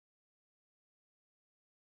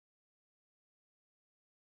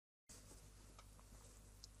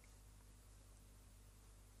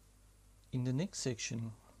In the next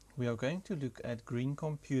section, we are going to look at green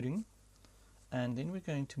computing, and then we're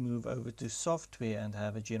going to move over to software and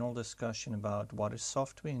have a general discussion about what is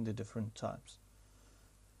software and the different types.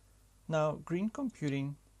 Now, green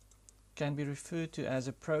computing can be referred to as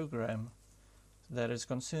a program that is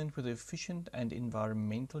concerned with the efficient and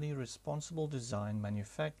environmentally responsible design,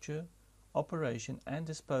 manufacture, operation and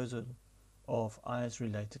disposal of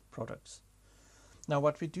IS-related products. Now,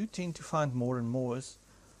 what we do tend to find more and more is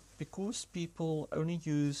because people only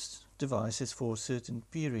use devices for a certain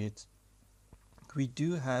period, we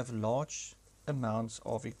do have large amounts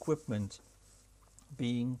of equipment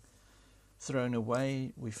being thrown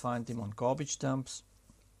away. We find them on garbage dumps,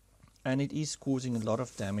 and it is causing a lot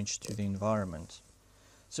of damage to the environment.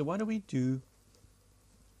 So what do we do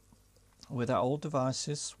with our old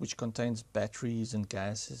devices, which contains batteries and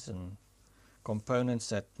gases and components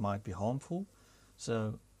that might be harmful?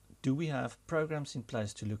 So do we have programs in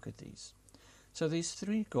place to look at these? So there's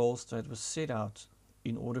three goals that were set out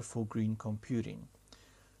in order for green computing.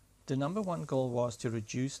 The number one goal was to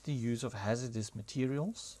reduce the use of hazardous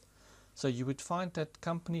materials. So you would find that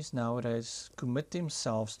companies nowadays commit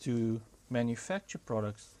themselves to manufacture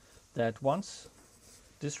products that, once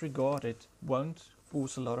disregarded, won't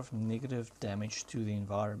cause a lot of negative damage to the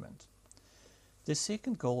environment. The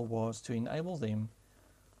second goal was to enable them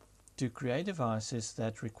to create devices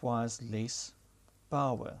that requires less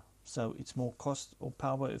power, so it's more cost or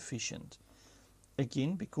power efficient.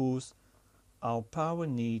 Again, because our power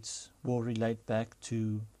needs will relate back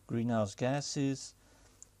to greenhouse gases,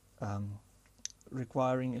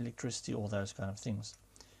 requiring electricity, all those kind of things.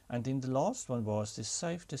 And then the last one was the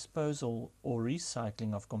safe disposal or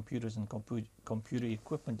recycling of computers and computer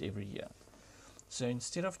equipment every year. So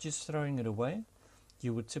instead of just throwing it away,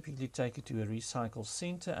 you would typically take it to a recycle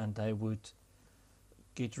center and they would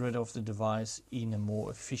get rid of the device in a more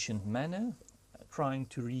efficient manner, trying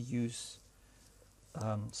to reuse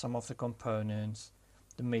some of the components,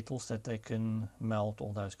 the metals that they can melt,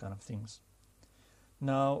 all those kind of things.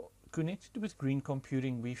 Now, connected with green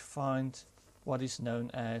computing, we find what is known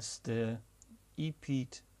as the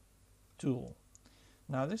EPEAT tool.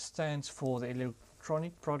 Now, this stands for the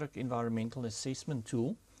Electronic Product Environmental Assessment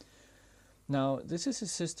Tool. Now, this is a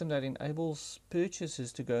system that enables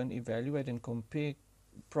purchasers to go and evaluate and compare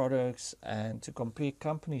products and to compare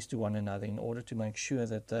companies to one another in order to make sure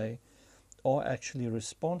that they are actually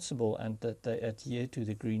responsible and that they adhere to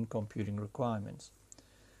the green computing requirements.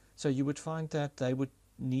 So you would find that they would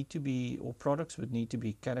need to be, or products would need to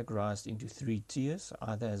be categorized into three tiers,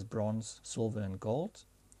 either as bronze, silver and gold,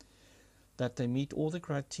 that they meet all the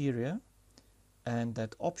criteria, and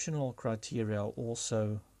that optional criteria are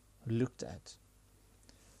also looked at.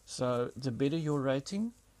 So the better your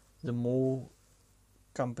rating, the more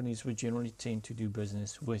companies would generally tend to do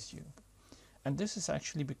business with you. And this has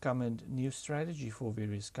actually become a new strategy for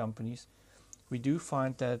various companies. We do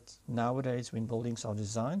find that nowadays when buildings are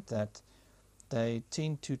designed, that they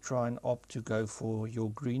tend to try and opt to go for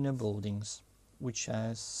your greener buildings, which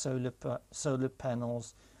has solar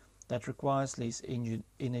panels that requires less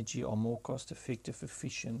energy, or more cost effective,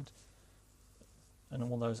 efficient, and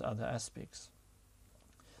all those other aspects.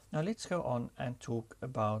 Now let's go on and talk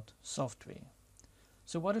about software.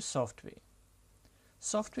 So what is software?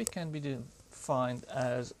 Software can be defined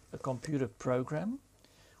as a computer program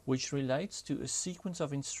which relates to a sequence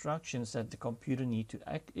of instructions that the computer needs to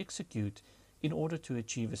execute in order to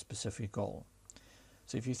achieve a specific goal.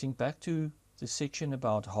 So if you think back to the section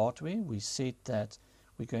about hardware, we said that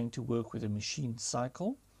we're going to work with a machine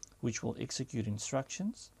cycle which will execute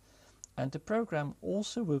instructions. And the program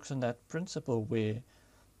also works on that principle where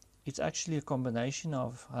it's actually a combination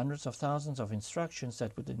of hundreds of thousands of instructions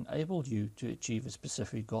that would enable you to achieve a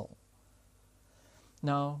specific goal.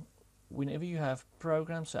 Now, whenever you have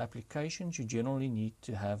programs or applications, you generally need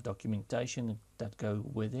to have documentation that go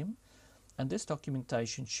with them. And this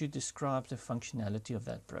documentation should describe the functionality of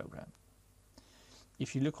that program.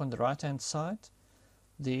 If you look on the right-hand side,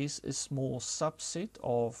 there's a small subset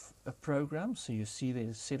of a program. So you see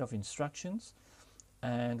there's a set of instructions,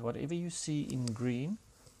 and whatever you see in green,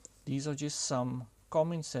 these are just some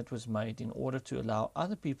comments that was made in order to allow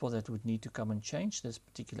other people that would need to come and change this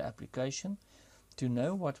particular application to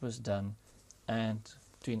know what was done and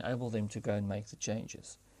to enable them to go and make the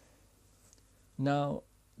changes. Now,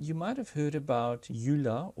 you might have heard about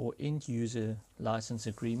EULA, or end user license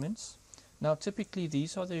agreements. Now, typically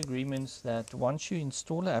these are the agreements that once you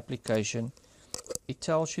install an application, it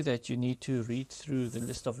tells you that you need to read through the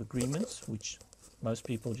list of agreements, which most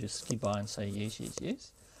people just skip by and say yes, yes,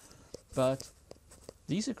 yes. But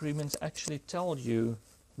these agreements actually tell you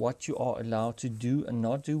what you are allowed to do and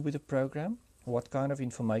not do with the program, what kind of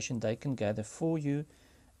information they can gather for you,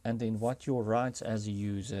 and then what your rights as a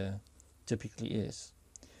user typically is.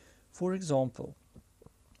 For example,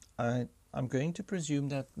 I'm going to presume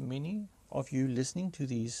that many of you listening to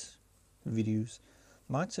these videos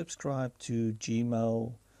might subscribe to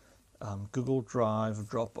Gmail, Google Drive,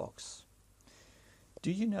 Dropbox.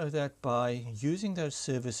 Do you know that by using those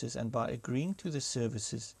services and by agreeing to the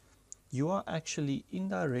services, you are actually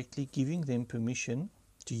indirectly giving them permission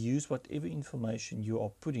to use whatever information you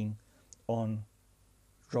are putting on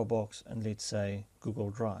Dropbox and, let's say, Google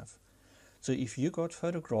Drive. So if you got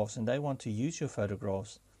photographs and they want to use your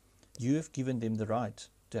photographs, you have given them the right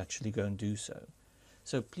to actually go and do so.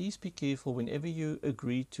 So please be careful whenever you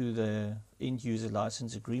agree to the end user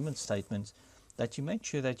license agreement statements, that you make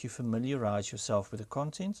sure that you familiarize yourself with the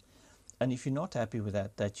content, and if you're not happy with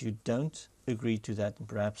that, that you don't agree to that and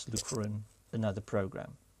perhaps look for another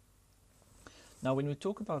program. Now, when we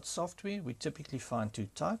talk about software, we typically find two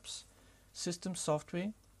types: system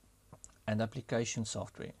software and application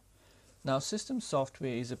software. Now, system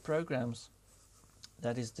software is a program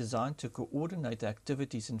that is designed to coordinate the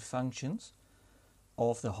activities and functions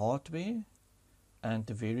of the hardware and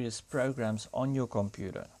the various programs on your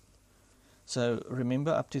computer. So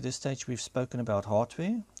remember, up to this stage we've spoken about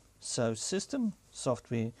hardware. So system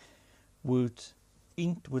software would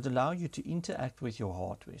allow you to interact with your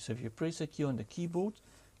hardware. So if you press a key on the keyboard,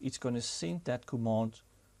 it's going to send that command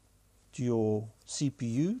to your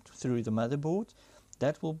CPU through the motherboard.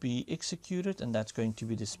 That will be executed, and that's going to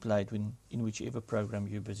be displayed in whichever program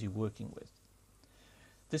you're busy working with.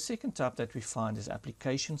 The second type that we find is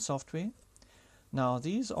application software. Now,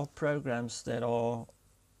 these are programs that are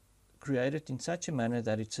created in such a manner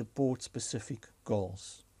that it supports specific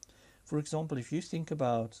goals. For example, if you think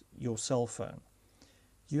about your cell phone,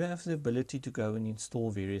 you have the ability to go and install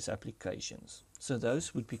various applications. So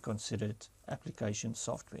those would be considered application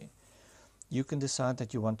software. You can decide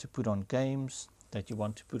that you want to put on games, that you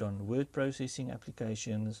want to put on word processing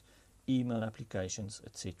applications, email applications,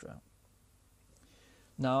 etc.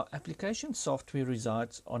 Now, application software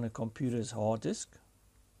resides on a computer's hard disk,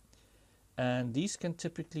 and these can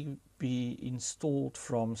typically be installed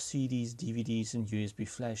from CDs, DVDs, and USB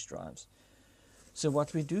flash drives. So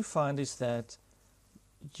what we do find is that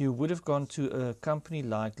you would have gone to a company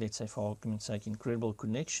like, let's say for argument's sake, Incredible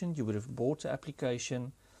Connection. You would have bought the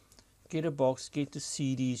application, get a box, get the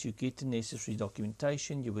CDs, you get the necessary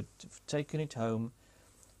documentation, you would have taken it home,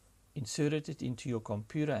 inserted it into your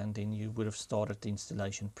computer, and then you would have started the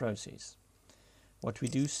installation process. What we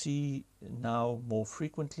do see now more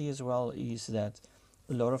frequently as well is that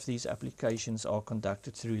a lot of these applications are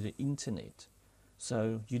conducted through the internet.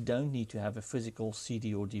 So you don't need to have a physical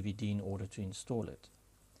CD or DVD in order to install it.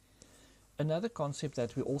 Another concept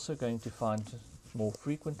that we're also going to find more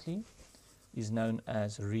frequently is known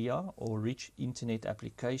as RIA, or Rich Internet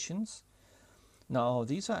Applications. Now,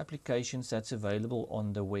 these are applications that's available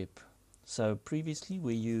on the web. So previously,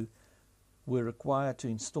 where you were required to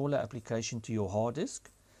install an application to your hard disk,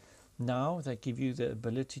 now they give you the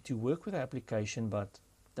ability to work with the application, but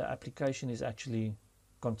the application is actually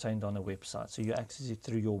contained on a website. So you access it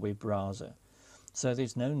through your web browser. So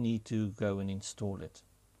there's no need to go and install it.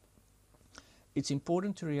 It's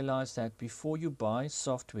important to realize that before you buy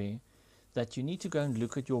software, that you need to go and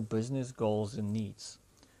look at your business goals and needs,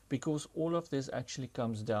 because all of this actually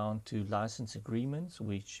comes down to license agreements,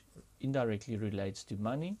 which indirectly relates to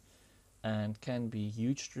money and can be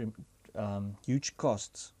huge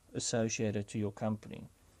costs associated to your company.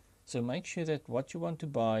 So make sure that what you want to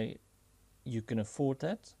buy, you can afford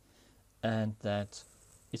that, and that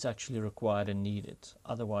it's actually required and needed.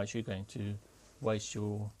 Otherwise, you're going to waste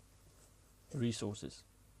your resources.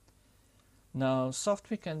 Now,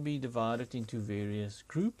 software can be divided into various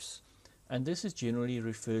groups, and this is generally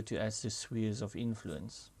referred to as the spheres of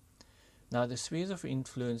influence. Now, the spheres of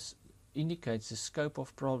influence indicates the scope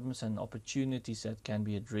of problems and opportunities that can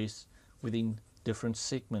be addressed within different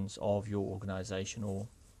segments of your organization or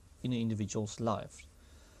in an individual's life.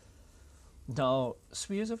 Now,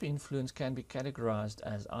 spheres of influence can be categorized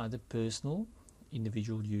as either personal,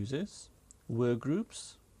 individual users, work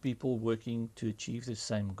groups, people working to achieve the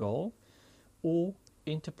same goal, or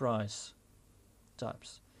enterprise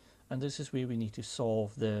types. And this is where we need to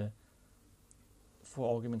solve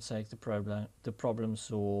for argument's sake, the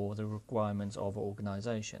problems or the requirements of an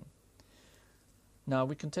organization. Now,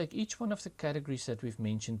 we can take each one of the categories that we've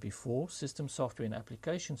mentioned before, system software and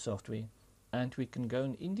application software, and we can go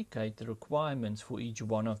and indicate the requirements for each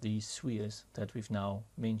one of these spheres that we've now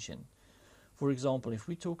mentioned. For example, if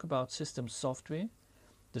we talk about system software,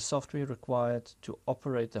 the software required to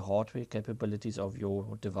operate the hardware capabilities of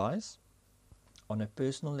your device. On a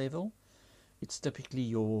personal level, it's typically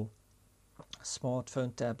your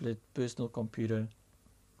smartphone, tablet, personal computer,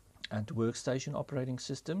 and workstation operating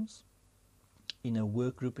systems. In a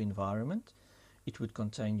workgroup environment, it would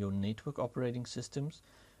contain your network operating systems,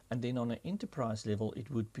 and then on an enterprise level, it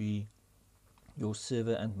would be your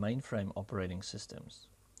server and mainframe operating systems.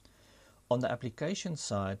 On the application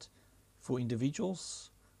side, for individuals,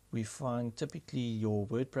 we find typically your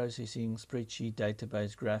word processing, spreadsheet,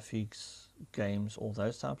 database, graphics, games, all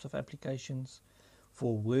those types of applications.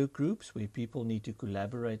 For work groups, where people need to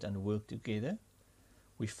collaborate and work together,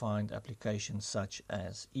 we find applications such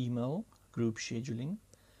as email, group scheduling,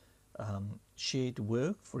 shared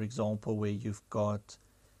work, for example, where you've got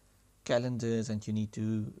calendars and you need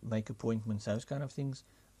to make appointments, those kind of things,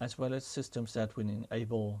 as well as systems that would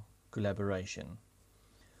enable collaboration.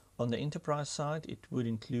 On the enterprise side, it would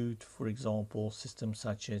include, for example, systems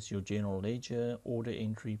such as your general ledger, order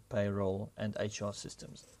entry, payroll, and HR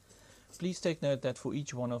systems. Please take note that for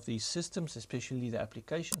each one of these systems, especially the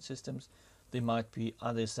application systems, there might be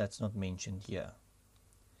others that's not mentioned here.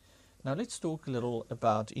 Now let's talk a little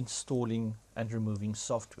about installing and removing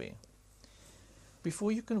software.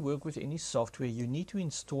 Before you can work with any software, you need to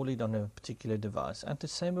install it on a particular device, and the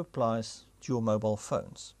same applies to your mobile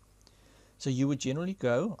phones. So you would generally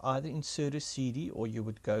go either insert a CD, or you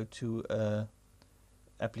would go to a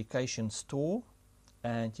application store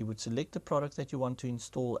and you would select the product that you want to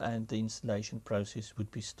install, and the installation process would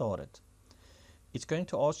be started. It's going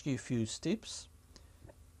to ask you a few steps.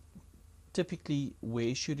 Typically,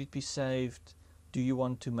 where should it be saved? Do you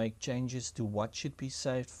want to make changes to what should be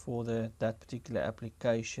saved for that particular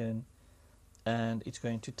application? And it's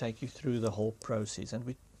going to take you through the whole process. And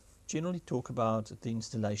we generally talk about the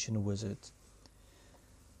installation wizard.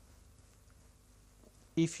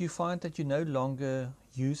 If you find that you no longer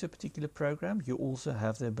use a particular program, you also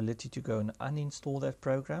have the ability to go and uninstall that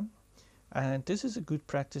program. And this is a good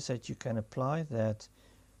practice that you can apply, that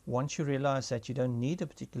once you realize that you don't need a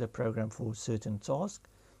particular program for a certain task,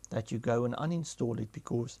 that you go and uninstall it,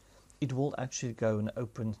 because it will actually go and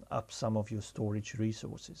open up some of your storage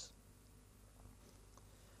resources.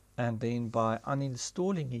 And then by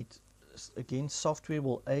uninstalling it, again, software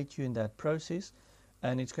will aid you in that process,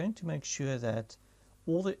 and it's going to make sure that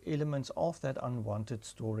all the elements of that unwanted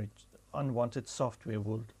software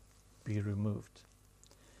will be removed.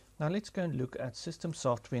 Now let's go and look at system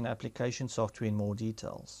software and application software in more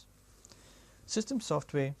details. System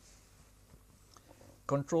software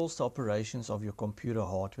controls the operations of your computer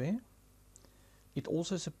hardware. It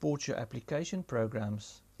also supports your application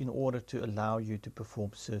programs in order to allow you to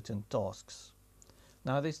perform certain tasks.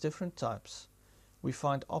 Now there's different types. We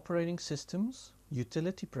find operating systems,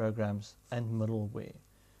 utility programs, and middleware.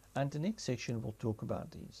 And the next section will talk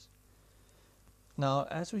about these. Now,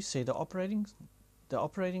 as we said, the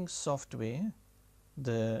operating software,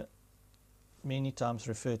 the many times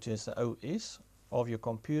referred to as the OS of your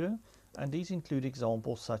computer, and these include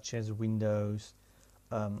examples such as Windows,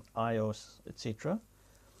 iOS, etc.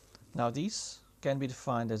 Now these can be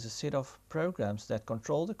defined as a set of programs that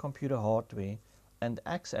control the computer hardware and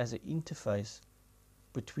acts as an interface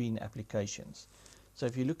between applications. So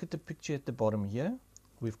if you look at the picture at the bottom here,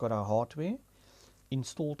 we've got our hardware.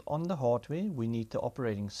 Installed on the hardware, we need the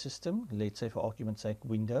operating system, let's say for argument's sake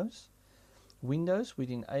Windows. Windows would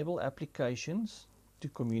enable applications to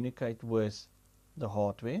communicate with the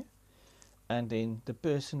hardware, and then the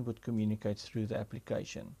person would communicate through the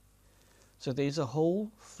application. So there's a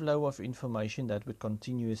whole flow of information that would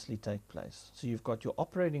continuously take place. So you've got your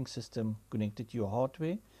operating system connected to your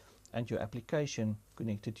hardware and your application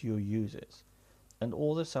connected to your users. And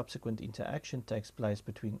all the subsequent interaction takes place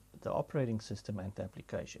between the operating system and the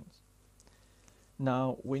applications.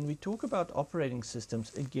 Now, when we talk about operating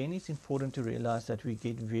systems, again, it's important to realize that we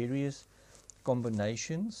get various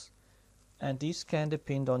combinations, and these can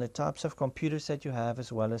depend on the types of computers that you have,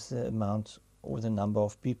 as well as the amount or the number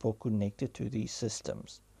of people connected to these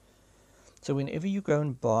systems. So whenever you go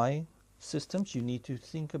and buy systems, you need to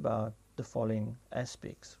think about the following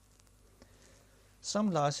aspects.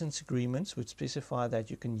 Some license agreements would specify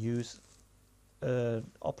that you can use an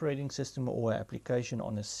operating system or application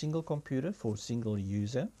on a single computer for a single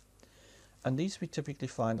user. And these we typically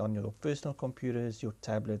find on your personal computers, your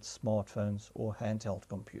tablets, smartphones, or handheld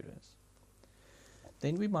computers.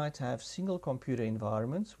 Then we might have single computer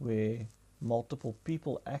environments where multiple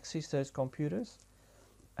people access those computers.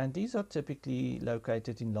 And these are typically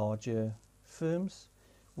located in larger firms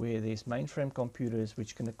where there's mainframe computers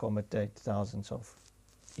which can accommodate thousands of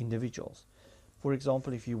individuals. For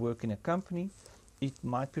example, if you work in a company, it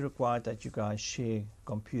might be required that you guys share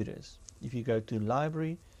computers. If you go to the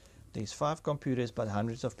library, there's 5 computers, but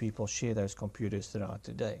hundreds of people share those computers throughout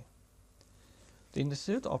the day. Then the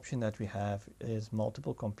third option that we have is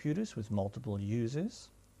multiple computers with multiple users.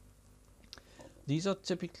 These are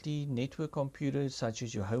typically network computers such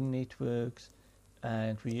as your home networks,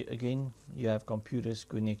 and you have computers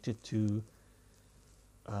connected to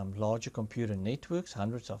larger computer networks,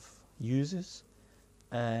 hundreds of users,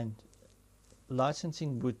 and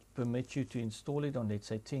licensing would permit you to install it on, let's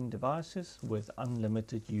say, 10 devices with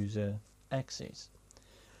unlimited user access.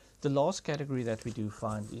 The last category that we do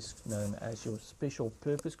find is known as your special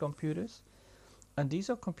purpose computers, and these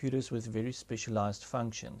are computers with very specialized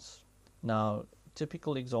functions. Now,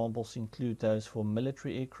 typical examples include those for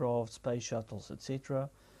military aircraft, space shuttles, etc.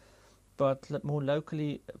 But more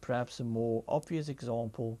locally, perhaps a more obvious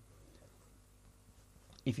example,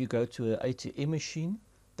 if you go to an ATM machine,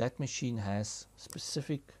 that machine has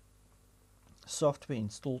specific software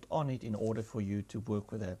installed on it in order for you to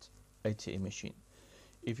work with that ATM machine.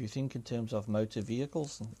 If you think in terms of motor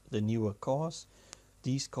vehicles, the newer cars,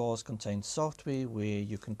 these cars contain software where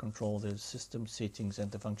you can control the system settings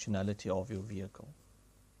and the functionality of your vehicle.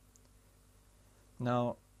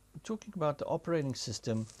 Now, talking about the operating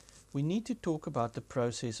system, we need to talk about the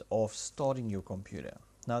process of starting your computer.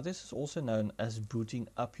 Now, this is also known as booting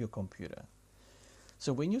up your computer.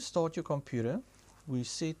 So when you start your computer, we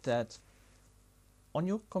said that on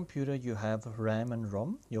your computer you have RAM and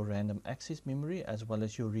ROM, your random access memory, as well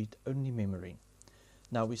as your read-only memory.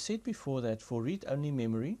 Now, we said before that for read-only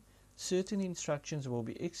memory, certain instructions will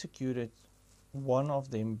be executed, one of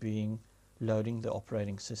them being loading the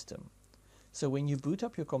operating system. So when you boot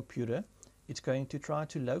up your computer, it's going to try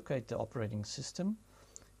to locate the operating system.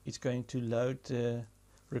 It's going to load the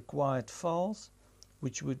required files,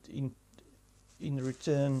 which would in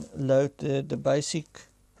return load the basic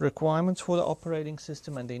requirements for the operating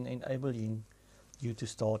system, and then enable you to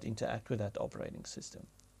start interact with that operating system.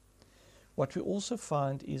 What we also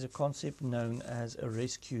find is a concept known as a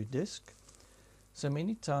rescue disk. So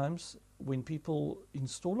many times when people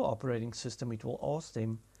install an operating system, it will ask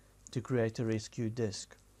them to create a rescue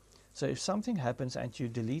disk. So if something happens and you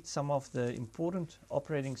delete some of the important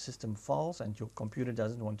operating system files and your computer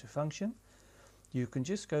doesn't want to function, you can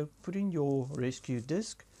just go put in your rescue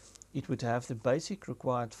disk. It would have the basic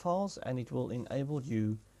required files, and it will enable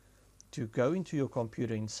you to go into your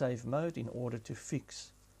computer in save mode in order to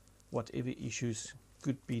fix whatever issues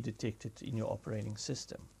could be detected in your operating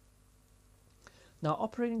system. Now,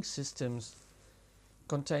 operating systems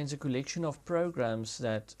contains a collection of programs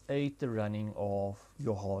that aid the running of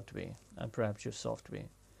your hardware and perhaps your software.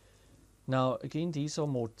 Now, again, these are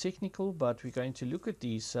more technical, but we're going to look at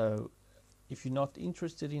these, so if you're not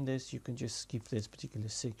interested in this, you can just skip this particular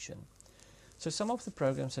section. So some of the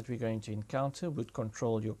programs that we're going to encounter would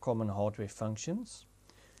control your common hardware functions.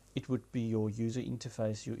 It would be your user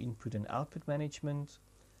interface, your input and output management.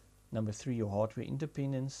 Number 3, your hardware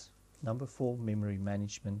independence. Number 4, memory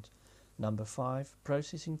management. Number 5,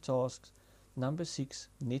 processing tasks. Number 6,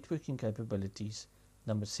 networking capabilities.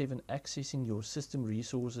 Number 7, accessing your system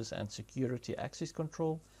resources and security access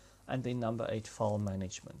control. And then number 8, file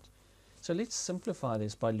management. So let's simplify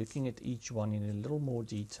this by looking at each one in a little more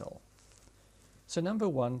detail. So number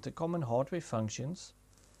 1, the common hardware functions.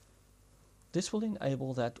 This will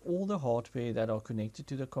enable that all the hardware that are connected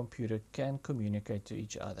to the computer can communicate to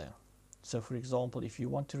each other. So for example, if you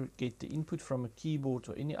want to get the input from a keyboard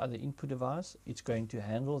or any other input device, it's going to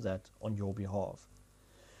handle that on your behalf.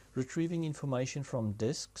 Retrieving information from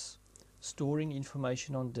disks, storing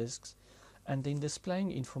information on disks, and then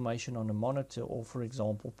displaying information on a monitor, or for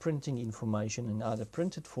example printing information in either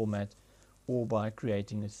printed format or by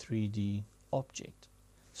creating a 3D object.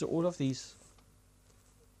 So all of these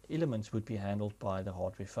elements would be handled by the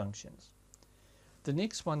hardware functions. The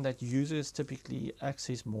next one that users typically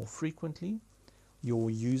access more frequently, your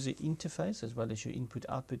user interface, as well as your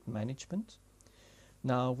input-output management.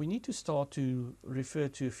 Now we need to start to refer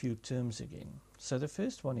to a few terms again. So the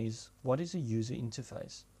first one is, what is a user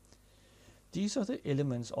interface? These are the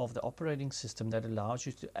elements of the operating system that allows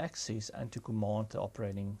you to access and to command the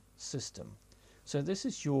operating system. So this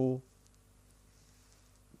is your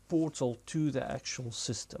portal to the actual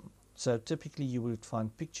system. So typically you would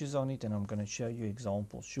find pictures on it, and I'm going to show you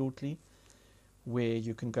examples shortly, where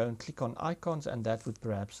you can go and click on icons, and that would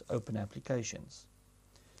perhaps open applications.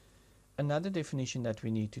 Another definition that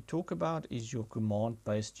we need to talk about is your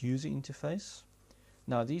command-based user interface.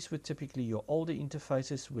 Now these were typically your older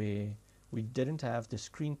interfaces where we didn't have the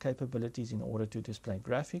screen capabilities in order to display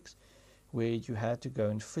graphics, where you had to go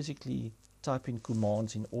and physically type in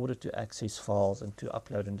commands in order to access files and to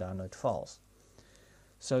upload and download files.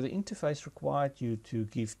 So the interface required you to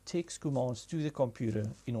give text commands to the computer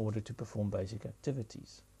in order to perform basic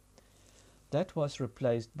activities. That was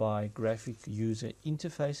replaced by graphic user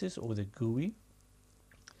interfaces, or the GUI.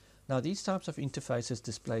 Now these types of interfaces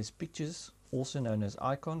displays pictures, also known as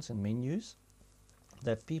icons and menus,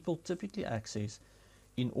 that people typically access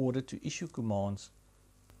in order to issue commands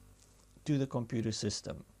to the computer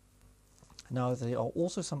system. Now there are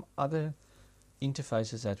also some other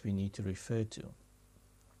interfaces that we need to refer to.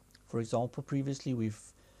 For example, previously we've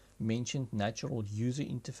mentioned natural user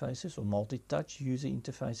interfaces or multi-touch user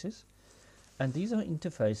interfaces. And these are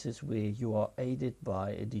interfaces where you are aided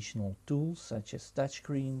by additional tools such as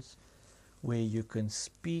touchscreens, where you can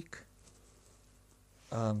speak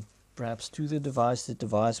perhaps to the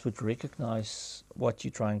device would recognize what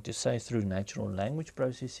you're trying to say through natural language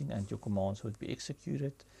processing and your commands would be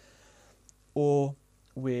executed. Or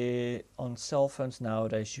where on cell phones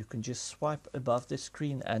nowadays you can just swipe above the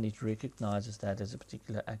screen and it recognizes that as a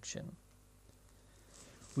particular action.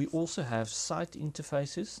 We also have site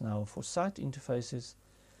interfaces. Now for site interfaces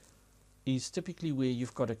is typically where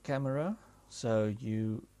you've got a camera, so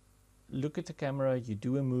you look at the camera, you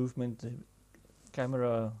do a movement, the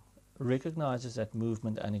camera recognizes that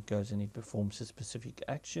movement and it goes and it performs a specific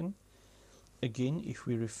action. Again, if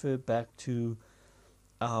we refer back to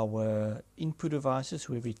our input devices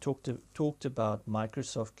where we talked about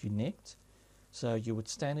Microsoft Kinect, so you would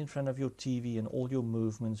stand in front of your TV and all your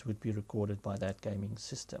movements would be recorded by that gaming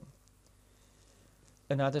system.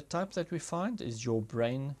 Another type that we find is your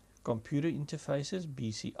brain computer interfaces,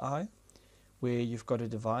 BCI, where you've got a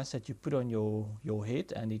device that you put on your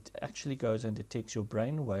head and it actually goes and detects your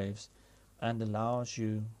brain waves and allows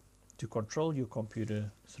you to control your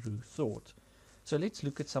computer through thought. So let's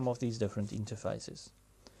look at some of these different interfaces.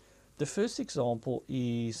 The first example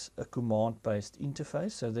is a command-based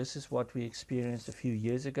interface. So this is what we experienced a few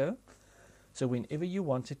years ago. So whenever you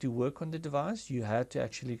wanted to work on the device, you had to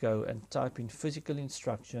actually go and type in physical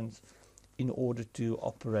instructions in order to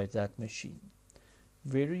operate that machine.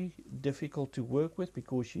 Very difficult to work with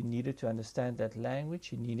because you needed to understand that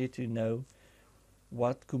language, you needed to know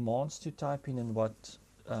what commands to type in and what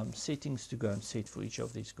settings to go and set for each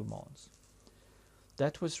of these commands.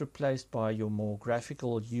 That was replaced by your more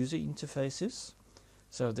graphical user interfaces.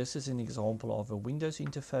 So this is an example of a Windows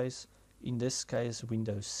interface, in this case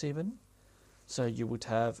Windows 7. So you would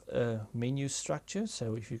have a menu structure.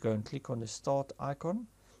 So if you go and click on the start icon,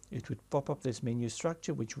 it would pop up this menu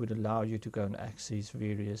structure which would allow you to go and access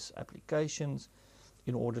various applications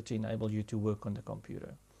in order to enable you to work on the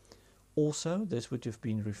computer. Also, this would have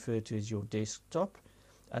been referred to as your desktop,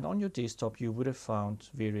 and on your desktop you would have found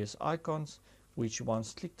various icons which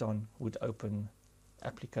once clicked on would open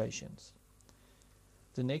applications.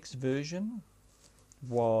 The next version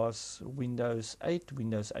was Windows 8,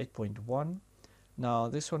 Windows 8.1. Now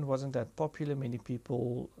this one wasn't that popular. Many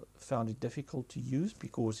people found it difficult to use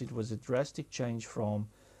because it was a drastic change from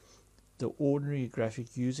the ordinary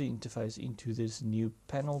graphic user interface into this new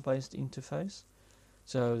panel-based interface.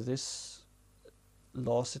 So this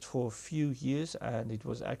lasted for a few years and it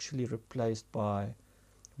was actually replaced by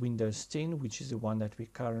Windows 10, which is the one that we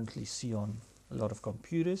currently see on a lot of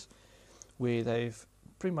computers, where they've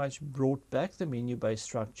pretty much brought back the menu-based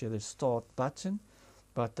structure, the start button,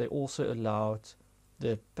 but they also allowed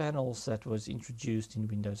the panels that was introduced in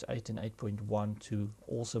Windows 8 and 8.1 to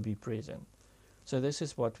also be present. So this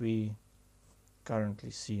is what we currently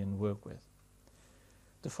see and work with.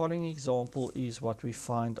 The following example is what we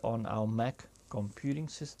find on our Mac computing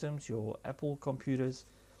systems, your Apple computers.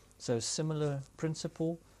 So similar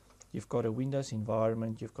principle. You've got a Windows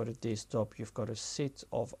environment, you've got a desktop, you've got a set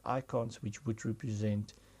of icons which would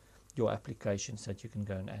represent your applications that you can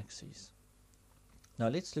go and access. Now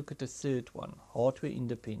let's look at the third one, hardware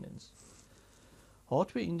independence.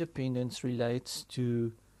 Hardware independence relates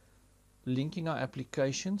to linking our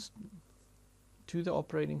applications to the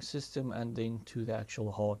operating system and then to the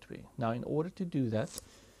actual hardware. Now in order to do that,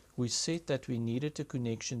 we said that we needed a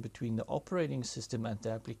connection between the operating system and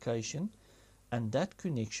the application, and that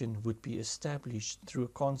connection would be established through a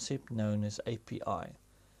concept known as API.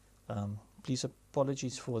 Please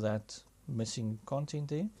apologies for that missing content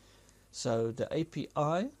there. So the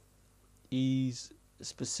API is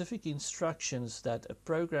specific instructions that a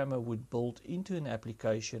programmer would build into an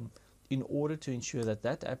application in order to ensure that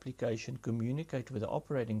that application communicates with the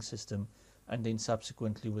operating system and then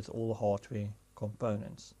subsequently with all hardware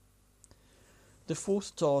components. The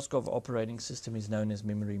fourth task of operating system is known as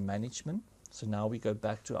memory management. So now we go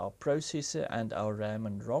back to our processor and our RAM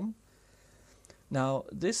and ROM. Now,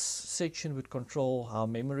 this section would control how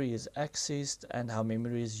memory is accessed and how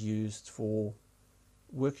memory is used for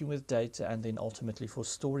working with data and then ultimately for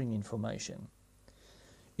storing information.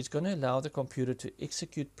 It's going to allow the computer to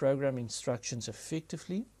execute program instructions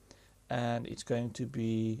effectively, and it's going to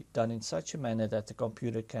be done in such a manner that the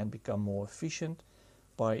computer can become more efficient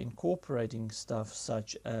by incorporating stuff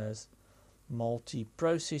such as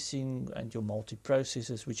multi-processing and your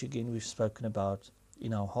multiprocessors, which again we've spoken about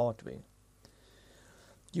in our hardware.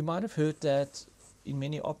 You might have heard that in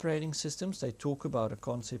many operating systems they talk about a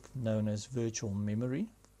concept known as virtual memory.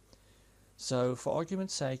 So for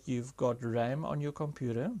argument's sake, you've got RAM on your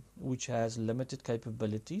computer which has limited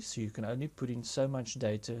capabilities, so you can only put in so much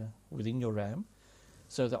data within your RAM.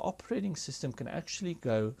 So the operating system can actually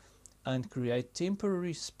go and create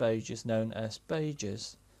temporary pages known as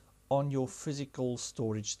pages on your physical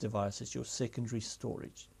storage devices, your secondary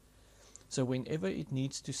storage. So whenever it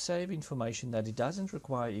needs to save information that it doesn't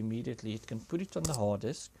require immediately, it can put it on the hard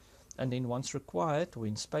disk, and then once required,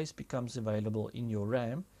 when space becomes available in your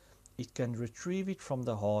RAM, it can retrieve it from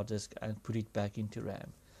the hard disk and put it back into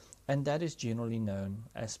RAM. And that is generally known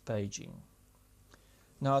as paging.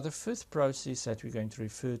 Now the fifth process that we're going to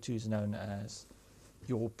refer to is known as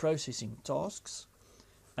your processing tasks.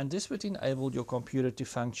 And this would enable your computer to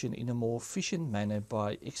function in a more efficient manner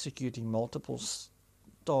by executing multiple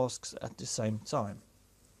tasks at the same time.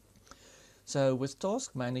 So with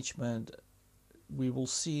task management, we will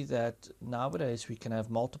see that nowadays we can have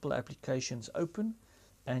multiple applications open,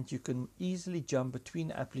 and you can easily jump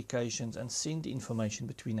between applications and send information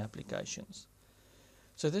between applications.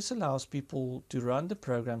 So this allows people to run the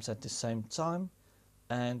programs at the same time,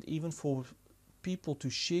 and even for people to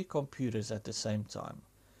share computers at the same time.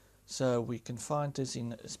 So we can find this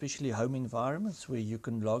in especially home environments where you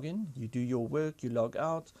can log in, you do your work, you log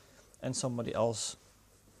out, and somebody else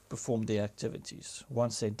perform their activities.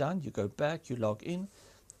 Once they're done, you go back, you log in,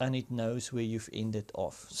 and it knows where you've ended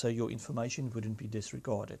off. So your information wouldn't be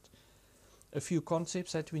disregarded. A few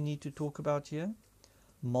concepts that we need to talk about here.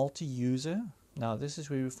 Multi-user. Now this is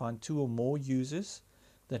where we find two or more users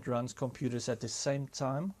that runs computers at the same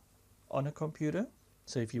time on a computer.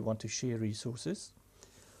 So if you want to share resources.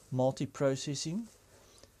 Multiprocessing,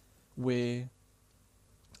 where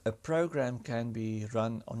a program can be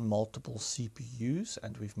run on multiple CPUs,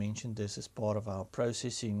 and we've mentioned this as part of our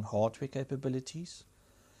processing hardware capabilities.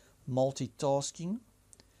 Multitasking,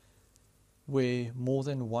 where more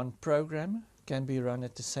than one program can be run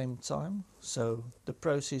at the same time, so the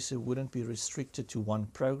processor wouldn't be restricted to one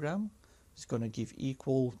program. It's going to give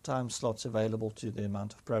equal time slots available to the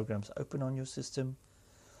amount of programs open on your system.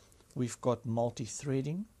 We've got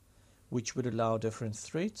multi-threading, which would allow different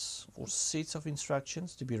threads or sets of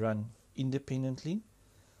instructions to be run independently.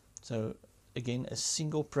 So again, a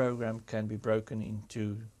single program can be broken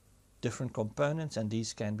into different components, and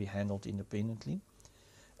these can be handled independently.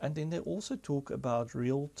 And then they also talk about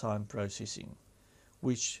real-time processing,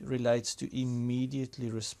 which relates to immediately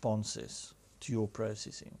responses to your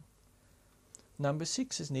processing. Number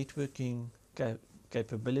 6 is networking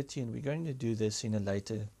capability, and we're going to do this in a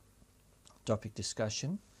later topic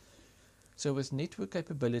discussion. So with network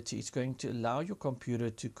capability, it's going to allow your computer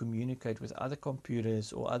to communicate with other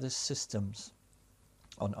computers or other systems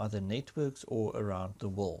on other networks or around the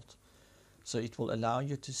world. So it will allow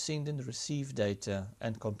you to send and receive data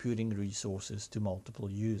and computing resources to multiple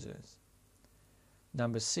users.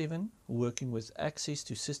 Number 7, working with access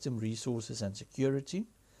to system resources and security.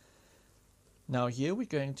 Now here we're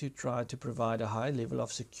going to try to provide a high level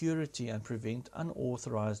of security and prevent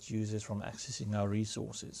unauthorized users from accessing our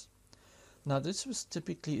resources. Now this was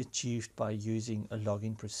typically achieved by using a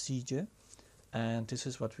login procedure, and this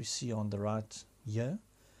is what we see on the right here.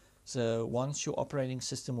 So once your operating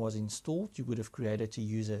system was installed, you would have created a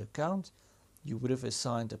user account, you would have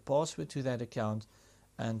assigned a password to that account,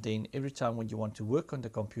 and then every time when you want to work on the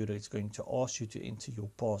computer, it's going to ask you to enter your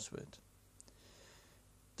password.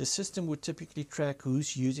 The system would typically track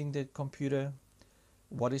who's using the computer,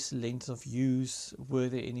 what is the length of use, were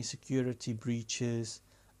there any security breaches,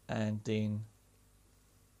 and then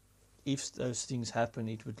if those things happen,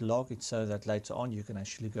 it would log it so that later on you can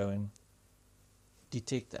actually go and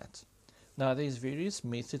detect that. Now there's various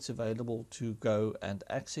methods available to go and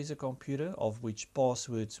access a computer, of which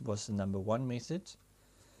passwords was the number 1 method.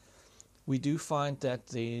 We do find that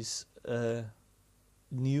there's a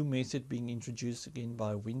new method being introduced again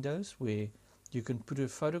by Windows, where you can put a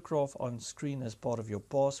photograph on screen as part of your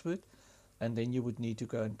password, and then you would need to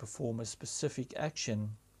go and perform a specific action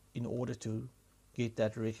in order to get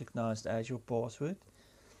that recognized as your password.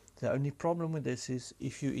 The only problem with this is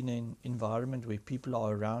if you're in an environment where people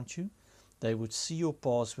are around you, they would see your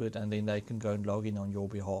password and then they can go and log in on your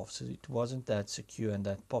behalf. So it wasn't that secure and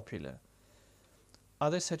that popular.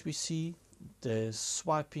 Others that we see, the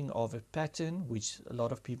swiping of a pattern, which a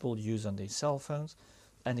lot of people use on their cell phones.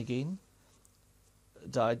 And again,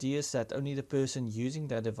 the idea is that only the person using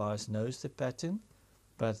that device knows the pattern.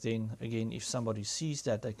 But then again, if somebody sees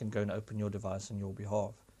that, they can go and open your device on your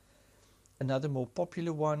behalf. Another more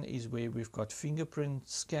popular one is where we've got fingerprint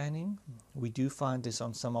scanning. We do find this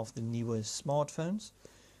on some of the newer smartphones.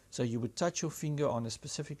 So you would touch your finger on a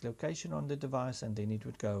specific location on the device and then it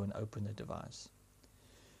would go and open the device.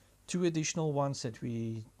 Two additional ones that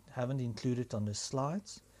we haven't included on the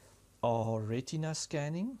slides are retina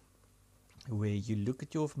scanning, where you look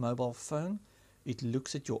at your mobile phone, it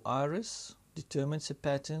looks at your iris, determines the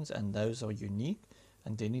patterns, and those are unique,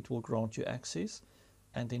 and then it will grant you access.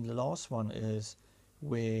 And then the last one is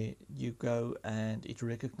where you go and it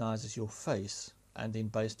recognizes your face, and then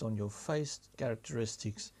based on your face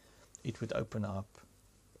characteristics, it would open up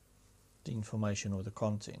the information or the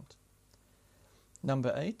content.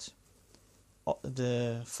 Number 8,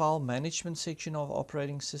 the file management section of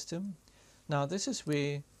operating system. Now this is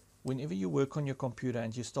where whenever you work on your computer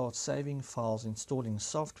and you start saving files, installing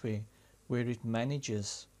software, where it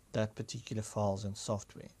manages that particular files and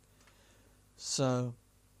software. So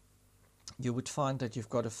you would find that you've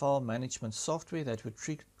got a file management software that would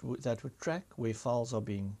track where files are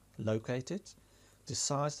being located, the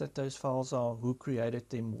size that those files are, who created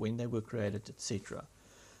them, when they were created, etc.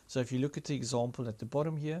 So if you look at the example at the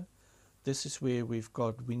bottom here, this is where we've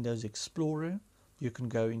got Windows Explorer. You can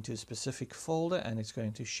go into a specific folder and it's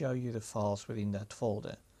going to show you the files within that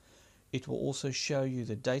folder. It will also show you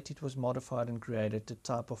the date it was modified and created, the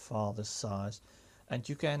type of file, the size, and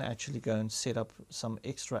you can actually go and set up some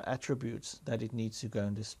extra attributes that it needs to go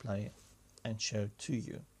and display and show to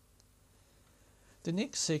you. The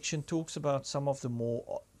next section talks about some of the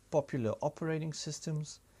more popular operating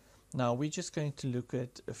systems. Now we're just going to look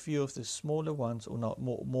at a few of the smaller ones, or not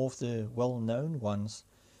more of the well-known ones.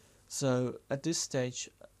 So at this stage,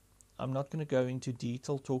 I'm not going to go into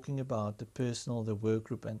detail talking about the personal, the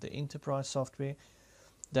workgroup and the enterprise software.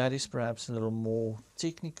 That is perhaps a little more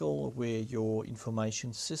technical, where your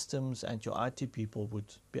information systems and your IT people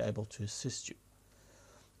would be able to assist you.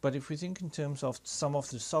 But if we think in terms of some of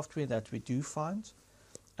the software that we do find,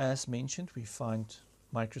 as mentioned, we find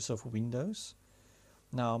Microsoft Windows.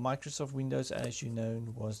 Now, Microsoft Windows, as you know,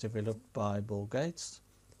 was developed by Bill Gates.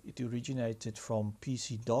 It originated from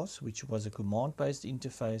PC-DOS, which was a command-based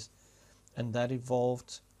interface, and that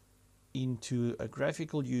evolved into a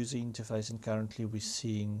graphical user interface, and currently we're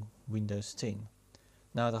seeing Windows 10.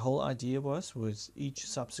 Now, the whole idea was, with each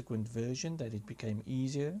subsequent version, that it became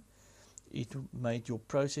easier. It made your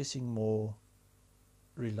processing more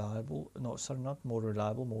reliable, not more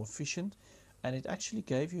reliable, more efficient. And it actually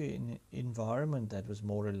gave you an environment that was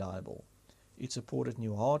more reliable. It supported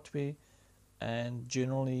new hardware, and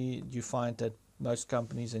generally you find that most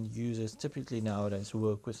companies and users typically nowadays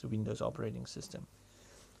work with the Windows operating system.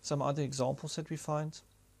 Some other examples that we find: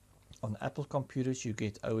 on Apple computers you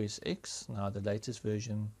get OS X. Now the latest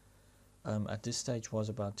version at this stage was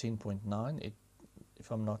about 10.9.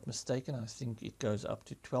 If I'm not mistaken, I think it goes up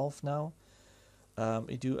to 12 now.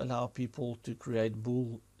 It do allow people to create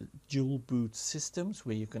dual boot systems,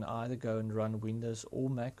 where you can either go and run Windows or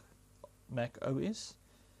Mac OS.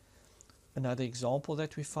 Another example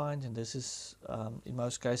that we find, and this is in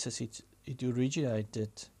most cases it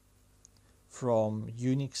originated from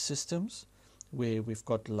Unix systems, where we've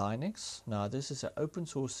got Linux. Now this is an open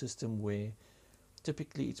source system where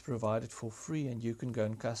typically it's provided for free and you can go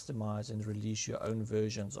and customize and release your own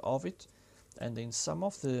versions of it. And then some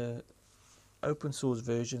of the open source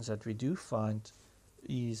versions that we do find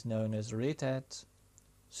is known as Red Hat,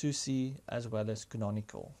 SUSE, as well as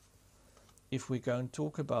Canonical. If we go and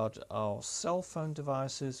talk about our cell phone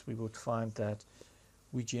devices, we would find that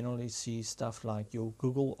we generally see stuff like your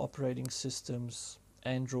Google operating systems,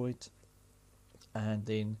 Android, and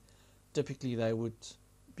then typically they would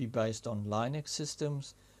be based on Linux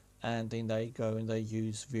systems, and then they go and they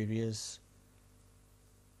use various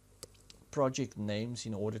project names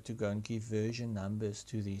in order to go and give version numbers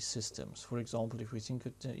to these systems. For example, if we think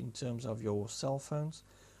in terms of your cell phones,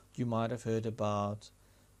 you might have heard about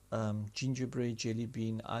gingerbread, jelly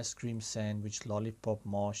bean, ice cream sandwich, lollipop,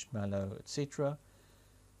 marshmallow, etc.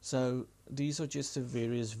 So these are just the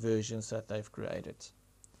various versions that they've created.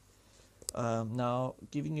 Now,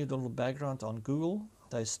 giving you a little background on Google,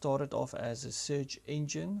 they started off as a search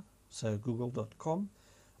engine, so google.com,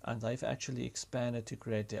 and they've actually expanded to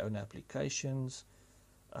create their own applications,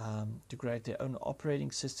 to create their own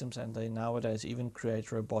operating systems, and they nowadays even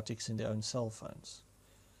create robotics in their own cell phones.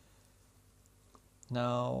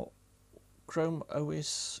 Now, Chrome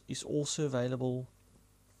OS is also available,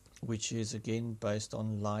 which is again based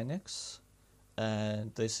on Linux,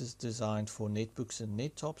 and this is designed for netbooks and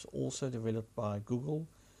nettops, also developed by Google,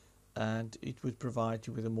 and it would provide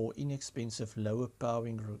you with a more inexpensive, lower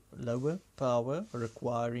power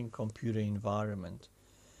requiring computer environment.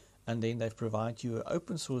 And then they provide you an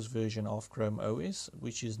open source version of Chrome OS,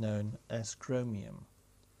 which is known as Chromium.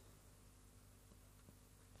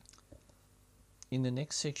 In the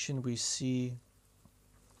next section, we see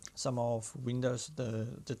some of Windows, the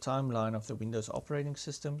timeline of the Windows operating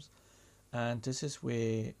systems, and this is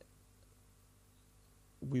where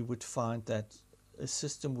we would find that a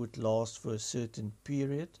system would last for a certain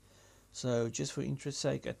period. So just for interest's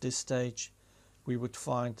sake, at this stage, we would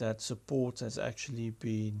find that support has actually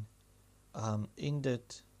been ended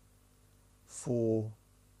for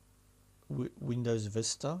Windows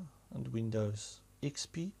Vista and Windows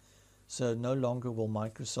XP. So no longer will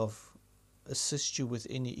Microsoft assist you with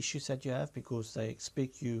any issues that you have, because they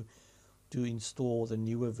expect you to install the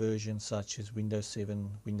newer versions such as Windows 7,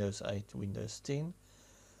 Windows 8, Windows 10.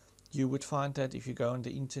 You would find that if you go on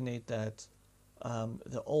the internet that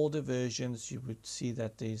the older versions, you would see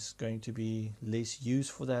that there's going to be less use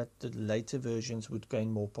for that. The later versions would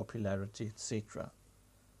gain more popularity, etc.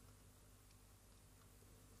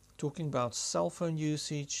 Talking about cell phone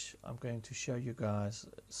usage, I'm going to show you guys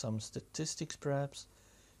some statistics perhaps,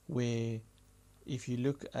 where if you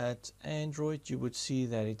look at Android, you would see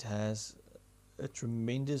that it has a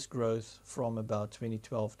tremendous growth from about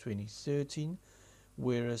 2012-2013,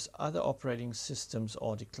 whereas other operating systems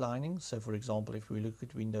are declining. So for example, if we look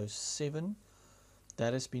at Windows 7,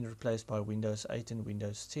 that has been replaced by Windows 8 and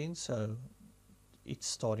Windows 10, so it's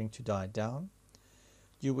starting to die down.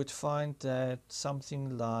 You would find that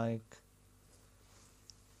something like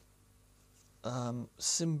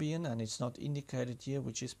Symbian, and it's not indicated here,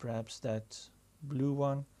 which is perhaps that blue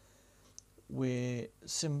one, where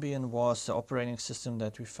Symbian was the operating system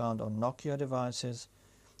that we found on Nokia devices,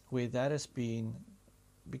 where that has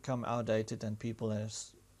become outdated and people have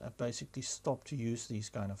basically stopped to use these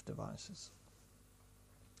kind of devices.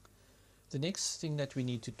 The next thing that we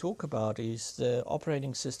need to talk about is the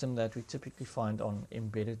operating system that we typically find on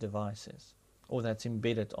embedded devices, or that's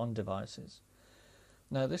embedded on devices.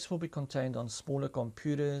 Now this will be contained on smaller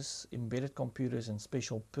computers, embedded computers and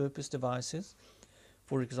special purpose devices.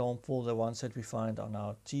 For example, the ones that we find on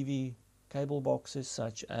our TV cable boxes,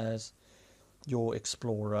 such as your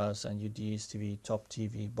Explorers and your DSTV Top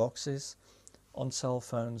TV boxes. On cell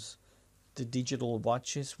phones, the digital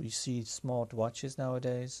watches, we see smart watches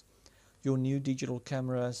nowadays. Your new digital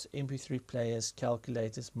cameras, MP3 players,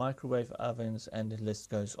 calculators, microwave ovens, and the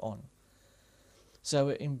list goes on. So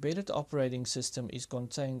an embedded operating system is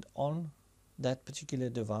contained on that particular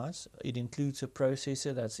device. It includes a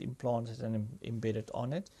processor that's implanted and embedded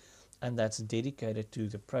on it, and that's dedicated to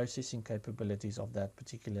the processing capabilities of that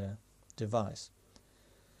particular device.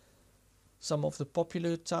 Some of the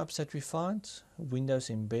popular types that we find: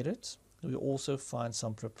 Windows embedded. We also find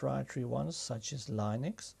some proprietary ones such as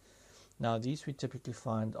Linux. Now these we typically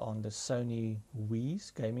find on the Sony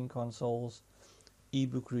Wii's gaming consoles,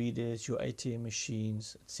 ebook readers, your ATM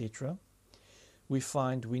machines, etc. We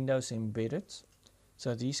find Windows embedded.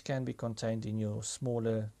 So these can be contained in your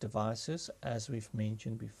smaller devices, as we've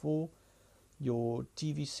mentioned before. Your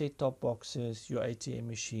TV set-top boxes, your ATM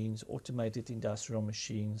machines, automated industrial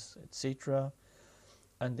machines, etc.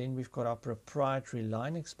 And then we've got our proprietary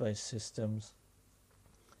Linux-based systems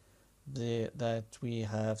that we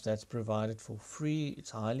have that's provided for free. It's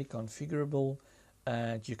highly configurable,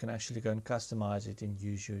 and you can actually go and customize it and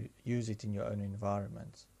use it in your own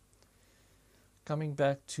environment. Coming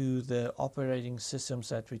back to the operating systems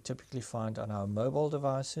that we typically find on our mobile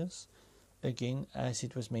devices, again, as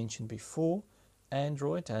it was mentioned before,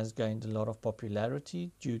 Android has gained a lot of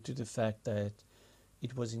popularity due to the fact that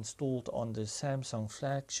it was installed on the Samsung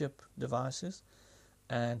flagship devices,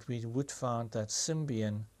 and we would find that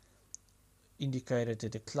Symbian indicated a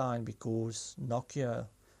decline because Nokia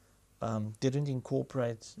didn't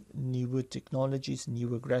incorporate newer technologies,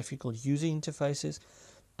 newer graphical user interfaces,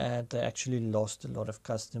 and they actually lost a lot of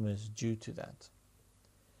customers due to that.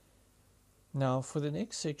 Now for the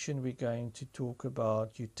next section, we're going to talk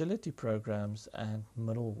about utility programs and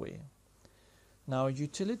middleware. Now a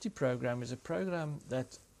utility program is a program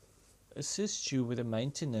that assists you with the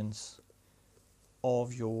maintenance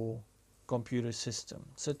of your computer system.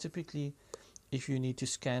 So typically, if you need to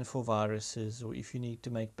scan for viruses, or if you need to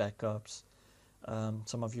make backups,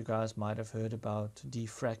 Some of you guys might have heard about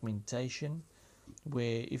defragmentation,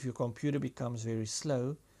 where if your computer becomes very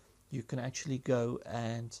slow, you can actually go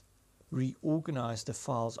and reorganize the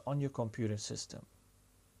files on your computer system.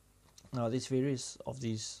 Now, there's various of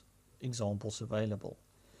these examples available.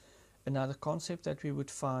 Another concept that we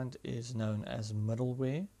would find is known as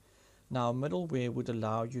middleware. Now, middleware would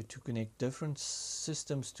allow you to connect different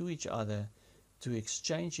systems to each other to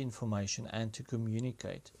exchange information and to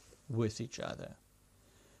communicate with each other.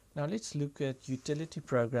 Now, let's look at utility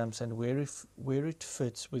programs and where it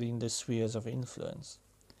fits within the spheres of influence.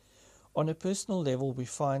 On a personal level, we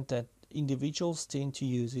find that individuals tend to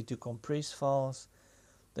use it to compress files.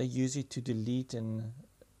 They use it to delete and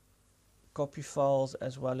copy files,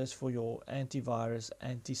 as well as for your antivirus,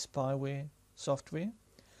 anti-spyware software.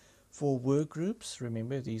 For work groups,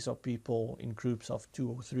 remember these are people in groups of 2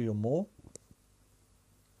 or 3 or more,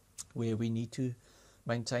 where we need to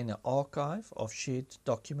maintain an archive of shared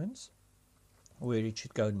documents, where it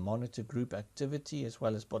should go and monitor group activity as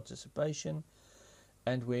well as participation,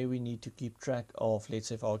 and where we need to keep track of, let's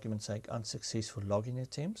say for argument's sake, unsuccessful login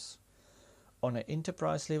attempts. On an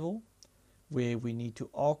enterprise level, where we need to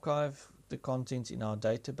archive the contents in our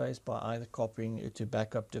database by either copying it to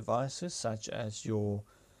backup devices such as your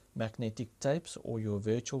magnetic tapes or your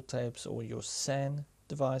virtual tapes or your SAN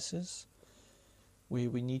devices, where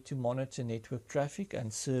we need to monitor network traffic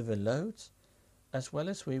and server loads, as well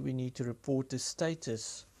as where we need to report the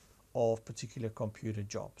status of particular computer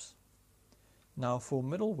jobs. Now, for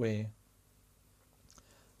middleware,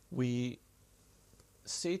 we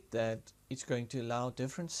said that it's going to allow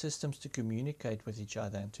different systems to communicate with each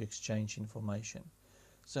other and to exchange information.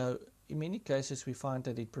 So in many cases, we find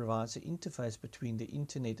that it provides an interface between the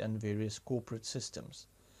internet and various corporate systems.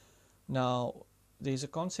 Now, there's a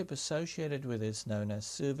concept associated with this known as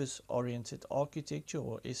service-oriented architecture,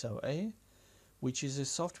 or SOA, which is a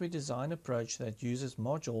software design approach that uses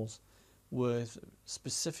modules with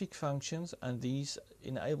specific functions, and these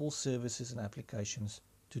enable services and applications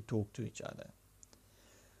to talk to each other.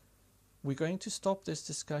 We're going to stop this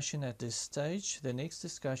discussion at this stage. The next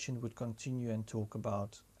discussion would continue and talk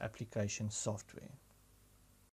about application software.